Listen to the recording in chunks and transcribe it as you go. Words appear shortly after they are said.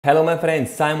Hello my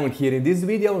friends, Simon here. In this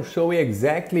video I'll show you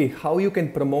exactly how you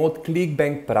can promote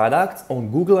ClickBank products on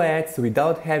Google Ads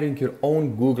without having your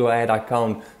own Google Ad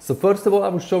account. So first of all, I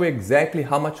will show you exactly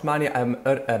how much money I'm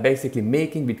basically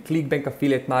making with ClickBank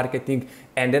affiliate marketing,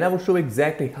 and then I will show you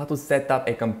exactly how to set up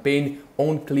a campaign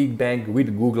on ClickBank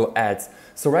with Google Ads.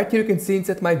 So right here you can see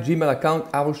inside my Gmail account,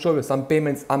 I will show you some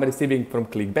payments I'm receiving from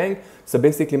ClickBank. So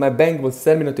basically my bank will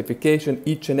send me notification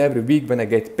each and every week when I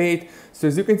get paid. So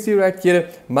as you can see right here,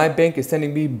 my bank is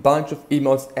sending me a bunch of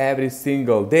emails every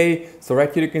single day. So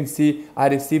right here you can see I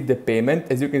received the payment.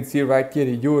 As you can see right here,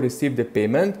 you received the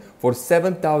payment for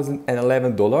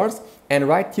 $7,011. And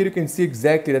right here you can see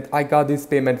exactly that I got this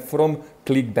payment from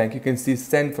ClickBank. You can see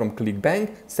send from ClickBank,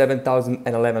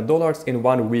 $7,011 in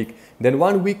 1 week. Then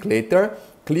 1 week later,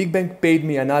 ClickBank paid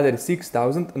me another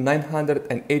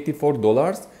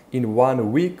 $6,984 in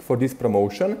 1 week for this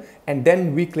promotion, and then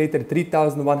a week later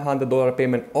 $3,100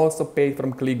 payment also paid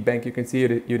from ClickBank. You can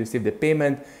see you received the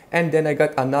payment, and then I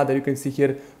got another, you can see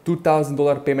here,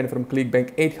 $2,000 payment from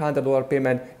ClickBank, $800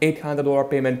 payment, $800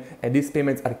 payment, and these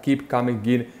payments are keep coming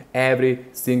in every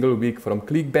single week from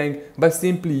ClickBank by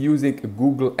simply using a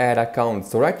Google Ad account.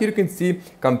 So right here you can see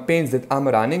campaigns that I'm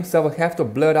running. So I will have to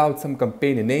blur out some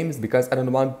campaign names because I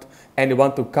don't want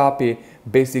anyone to copy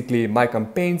basically my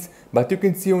campaigns, but you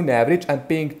can see on average I'm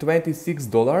paying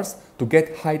 $26 to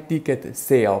get high ticket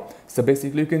sale. So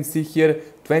basically you can see here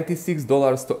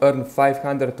 $26 to earn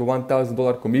 $500 to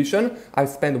 $1,000 commission. I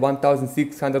spend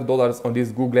 $1,600 on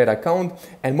this Google Ad account,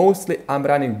 and mostly I'm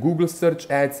running Google search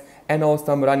ads and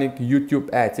also I'm running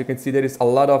YouTube ads. You can see there is a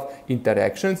lot of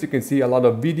interactions. You can see a lot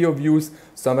of video views.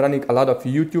 So I'm running a lot of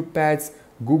YouTube ads,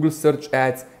 Google search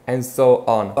ads, and so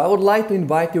on. I would like to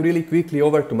invite you really quickly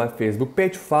over to my Facebook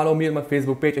page. Follow me on my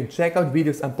Facebook page and check out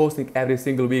videos I'm posting every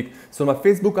single week. So on my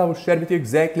Facebook, I will share with you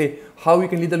exactly how you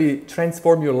can literally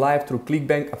transform your life through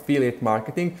ClickBank affiliate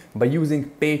marketing by using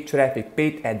paid traffic,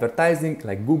 paid advertising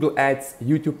like Google ads,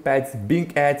 YouTube ads,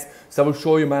 Bing ads. So I will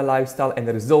show you my lifestyle and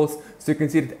the results, so you can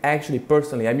see that actually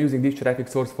personally I'm using this traffic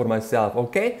source for myself.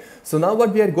 Okay, so now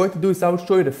what we are going to do is I will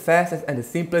show you the fastest and the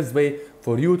simplest way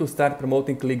for you to start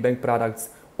promoting ClickBank products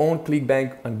on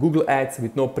ClickBank and Google Ads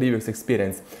with no previous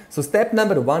experience. So step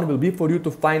number one will be for you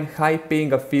to find high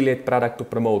paying affiliate product to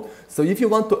promote. So if you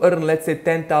want to earn, let's say,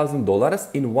 $10,000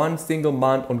 in one single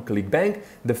month on ClickBank,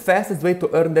 the fastest way to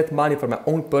earn that money from my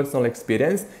own personal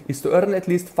experience is to earn at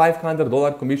least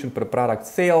 $500 commission per product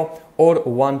sale or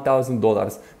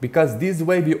 $1,000, because this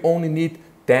way we only need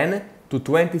 10 to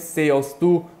 20 sales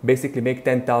to basically make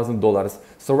 $10,000.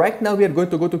 So right now we are going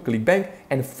to go to ClickBank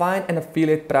and find an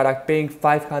affiliate product paying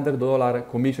 $500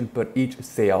 commission per each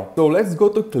sale. So let's go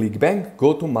to ClickBank,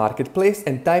 go to Marketplace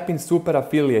and type in Super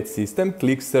Affiliate System,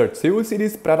 click search. So you will see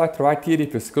this product right here.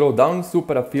 If you scroll down,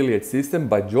 Super Affiliate System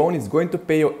by John is going to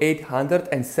pay you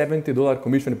 $870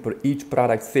 commission per each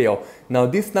product sale. Now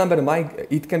this number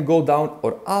it can go down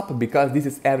or up because this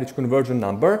is average conversion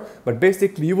number, but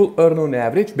basically you will earn on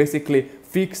average, basically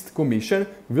fixed commission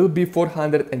will be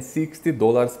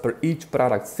 $460 per each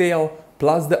product sale,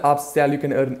 plus the upsell you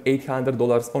can earn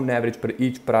 $800 on average per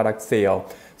each product sale.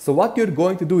 So what you're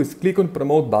going to do is click on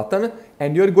promote button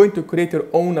and you're going to create your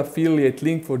own affiliate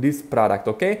link for this product,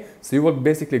 okay? So you will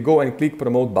basically go and click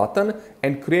promote button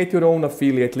and create your own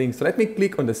affiliate link. So let me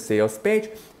click on the sales page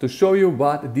to show you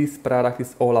what this product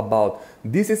is all about.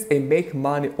 This is a make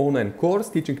money online course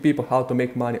teaching people how to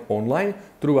make money online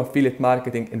through affiliate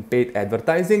marketing and paid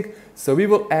advertising. So we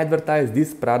will advertise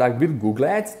this product with Google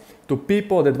Ads to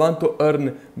people that want to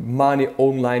earn money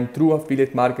online through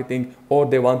affiliate marketing, or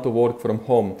they want to work from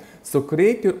home. So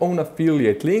create your own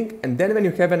affiliate link, and then when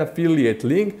you have an affiliate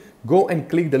link, go and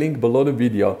click the link below the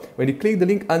video. When you click the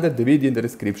link under the video in the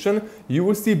description, you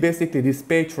will see basically this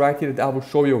page right here that I will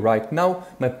show you right now,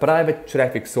 my private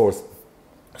traffic source.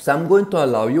 So I'm going to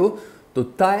allow you to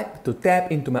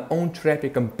tap into my own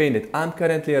traffic campaign that I'm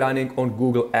currently running on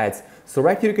Google Ads. So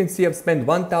right here you can see I've spent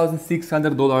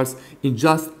 $1,600 in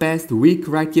just past week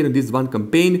right here in this one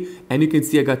campaign, and you can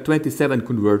see I got 27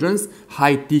 conversions,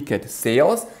 high ticket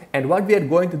sales. And what we are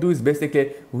going to do is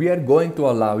basically we are going to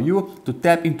allow you to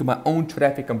tap into my own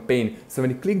traffic campaign. So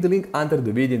when you click the link under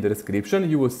the video in the description,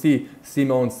 you will see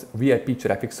Simon's VIP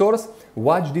traffic source.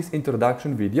 Watch this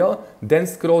introduction video, then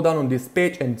scroll down on this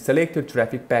page and select your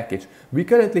traffic package. We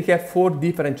currently have 4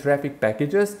 different traffic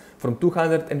packages from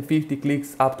 250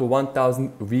 clicks up to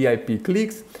 1000 VIP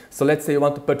clicks. So let's say you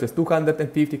want to purchase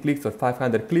 250 clicks or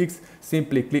 500 clicks,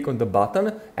 simply click on the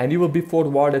button and you will be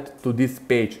forwarded to this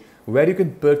page. where you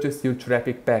can purchase your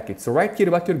traffic package. So right here,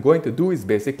 what you're going to do is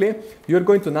basically, you're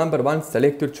going to number one,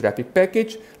 select your traffic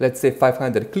package. Let's say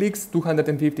 500 clicks,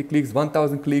 250 clicks,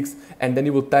 1000 clicks, and then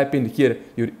you will type in here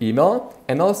your email.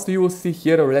 And also you will see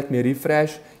here, or let me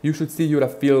refresh, you should see your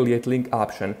affiliate link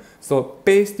option. So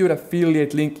paste your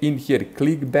affiliate link in here,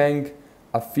 ClickBank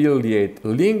affiliate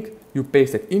link. You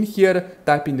paste it in here,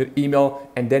 type in your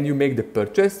email, and then you make the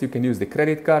purchase. You can use the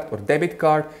credit card or debit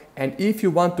card. And if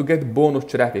you want to get bonus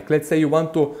traffic, let's say you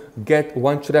want to get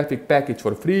one traffic package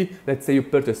for free. Let's say you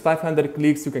purchase 500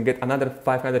 clicks, you can get another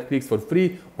 500 clicks for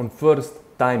free on first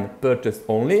time purchase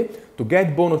only. To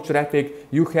get bonus traffic,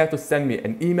 you have to send me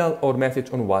an email or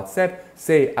message on WhatsApp.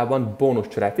 Say I want bonus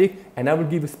traffic, and I will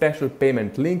give a special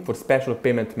payment link for special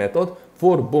payment method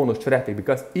for bonus traffic.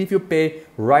 Because if you pay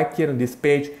right here on this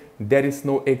page, there is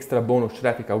no extra bonus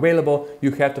traffic available. You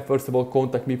have to first of all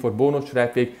contact me for bonus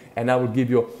traffic, and I will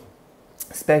give you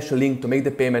special link to make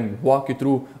the payment, walk you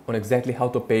through on exactly how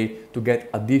to pay to get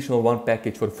additional one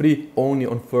package for free, only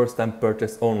on first time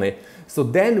purchase only. So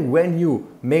then when you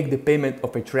make the payment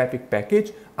of a traffic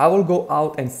package, I will go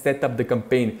out and set up the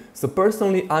campaign. So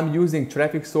personally, I'm using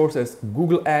traffic sources,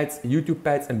 Google Ads, YouTube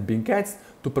Ads, and Bing Ads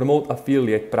to promote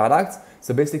affiliate products.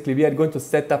 So basically we are going to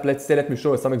set up, let's say, let me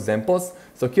show you some examples.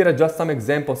 So here are just some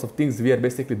examples of things we are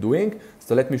basically doing.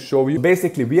 So let me show you.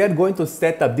 Basically we are going to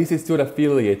set up, this is your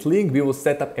affiliate link. We will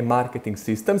set up a marketing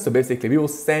system. So basically we will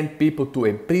send people to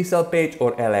a pre-sale page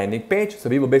or a landing page. So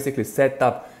we will basically set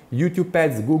up YouTube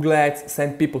ads, Google ads,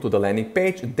 send people to the landing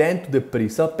page, then to the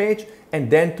pre-sale page, and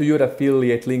then to your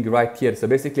affiliate link right here. So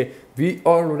basically we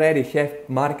already have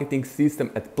marketing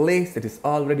system at place that is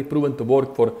already proven to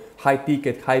work for high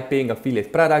ticket, high paying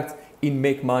affiliate products in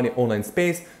make money online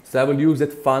space. So I will use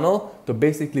that funnel to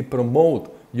basically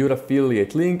promote your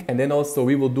affiliate link, and then also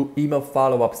we will do email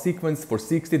follow-up sequence for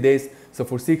 60 days. So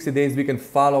for 60 days we can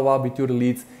follow up with your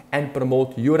leads and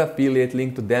promote your affiliate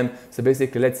link to them. So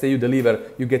basically, let's say you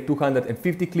deliver, you get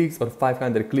 250 clicks or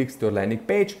 500 clicks to your landing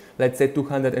page. Let's say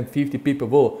 250 people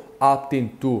will opt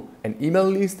into an email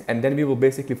list, and then we will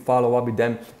basically follow up with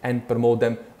them and promote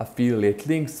them affiliate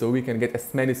links so we can get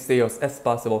as many sales as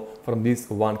possible from this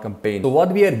one campaign. So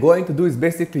what we are going to do is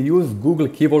basically use Google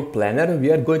Keyword Planner.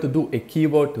 We are going to do a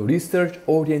keyword research,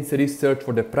 audience research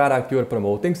for the product you are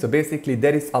promoting. So basically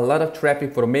there is a lot of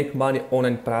traffic for make money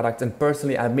online products, and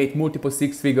personally I've made multiple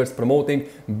six figures promoting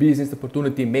business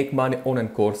opportunity, make money online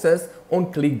courses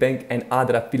on ClickBank and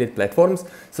other affiliate platforms.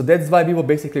 So that's why we will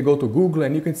basically go to Google,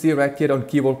 and you can see right here on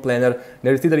Keyword Planner,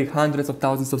 there is literally hundreds of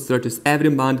thousands of searches every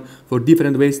month for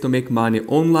different ways to make money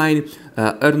online,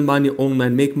 earn money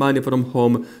online, make money from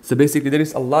home. So basically there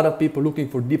is a lot of people looking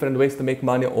for different ways to make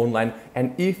money online,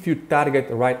 and if you target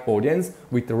the right audience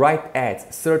with the right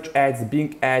ads, search ads,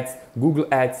 Bing ads, Google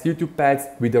ads, YouTube ads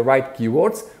with the right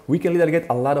keywords, we can literally get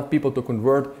a lot of people to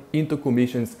convert into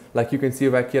commissions. Like you can see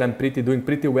right here, I'm doing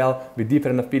pretty well with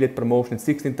different affiliate promotions,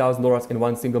 $16,000 in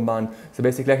one single month. So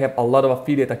basically I have a lot of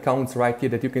affiliate accounts right here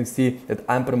that you can see that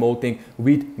I'm promoting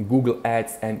with Google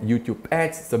ads and YouTube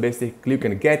ads. So basically you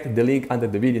can get the link under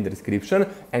the video in the description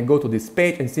and go to this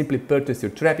page and simply purchase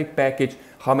your traffic package,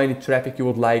 how many traffic you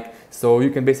would like. So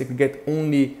you can basically get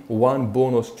only one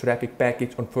bonus traffic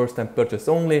package on first time purchase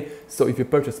only. So if you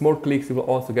purchase more clicks, you will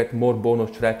also get more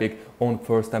bonus traffic on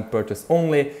first time purchase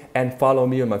only. And follow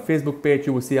me on my Facebook page.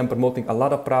 You will see I'm promoting a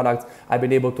lot of products. I've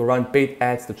been able to run paid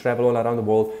ads to travel all around the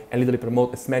world and literally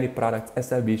promote as many products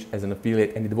as I wish as an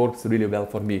affiliate, and it works really well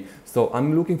for me. So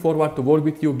I'm looking forward to work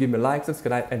with you. Give me a like,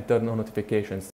 subscribe, and turn on notifications.